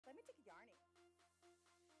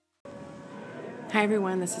Hi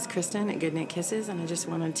everyone, this is Kristen at Good Knit Kisses, and I just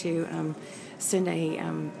wanted to send a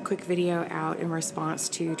quick video out in response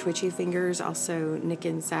to TwitchyFingers, also Nick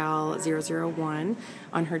and Sal 001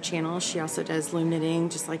 on her channel. She also does loom knitting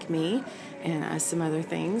just like me and some other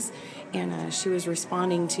things, and she was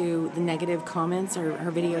responding to the negative comments.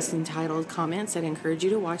 Her video is entitled Comments. I'd encourage you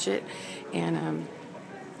to watch it, and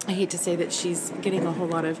I hate to say that she's getting a whole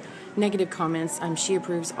lot of negative comments. She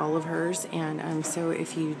approves all of hers, and so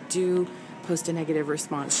if you do post a negative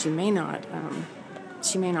response, she may not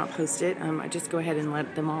post it. I just go ahead and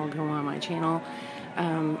let them all go on my channel.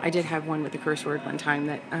 I did have one with a curse word one time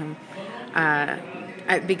that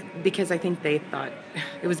because I think they thought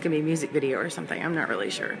it was going to be a music video or something. I'm not really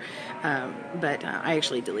sure, but I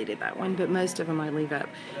actually deleted that one. But most of them I leave up.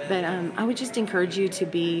 But I would just encourage you to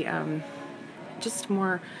be just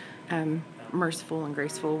more merciful and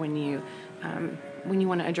graceful when you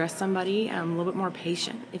want to address somebody, a little bit more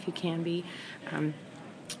patient if you can be.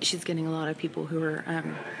 She's getting a lot of people who are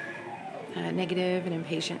negative and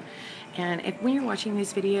impatient. And when you're watching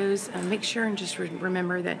these videos, make sure and just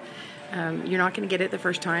remember that you're not going to get it the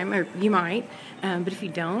first time, or you might, but if you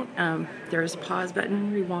don't, there's a pause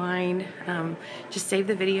button, rewind, just save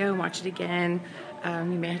the video and watch it again.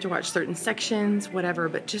 You may have to watch certain sections, whatever,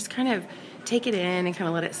 but just kind of take it in and kind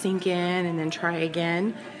of let it sink in and then try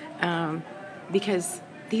again. Because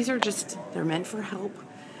these are they're meant for help.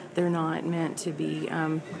 They're not meant to be,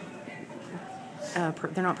 they're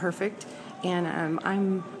not perfect. And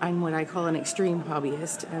I'm what I call an extreme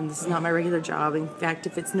hobbyist. This is not my regular job. In fact,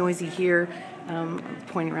 if it's noisy here,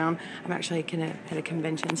 pointing around, I'm actually at a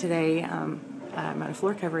convention today. I'm at a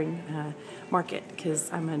floor covering market because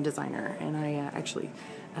I'm a designer, and I actually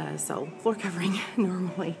sell floor covering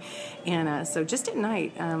normally. And so just at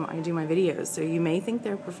night, I do my videos. So you may think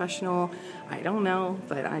they're professional. I don't know,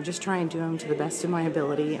 but I just try and do them to the best of my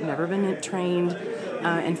ability. I've never been trained.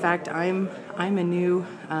 In fact, I'm a new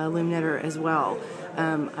loom knitter as well.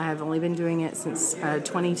 I have only been doing it since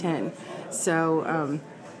 2010. So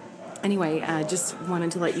anyway, just wanted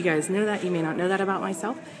to let you guys know that. You may not know that about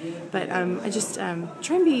myself, but I just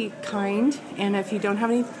try and be kind, and if you don't have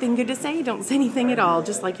anything good to say, don't say anything at all,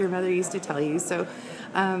 just like your mother used to tell you. So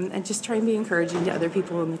and just try and be encouraging to other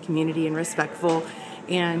people in the community and respectful,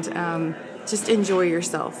 and just enjoy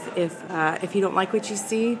yourself. If you don't like what you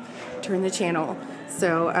see, turn the channel.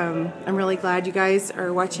 So I'm really glad you guys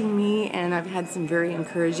are watching me, and I've had some very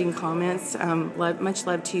encouraging comments. Much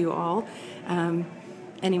love to you all.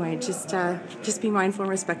 Anyway, just be mindful and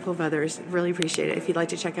respectful of others. Really appreciate it. If you'd like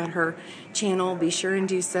to check out her channel, be sure and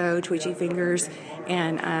do so. TwitchyFingers,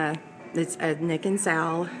 and it's Nick and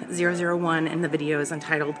Sal 001, and the video is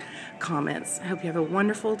entitled Comments. I hope you have a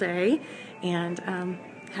wonderful day, and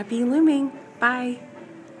happy looming. Bye.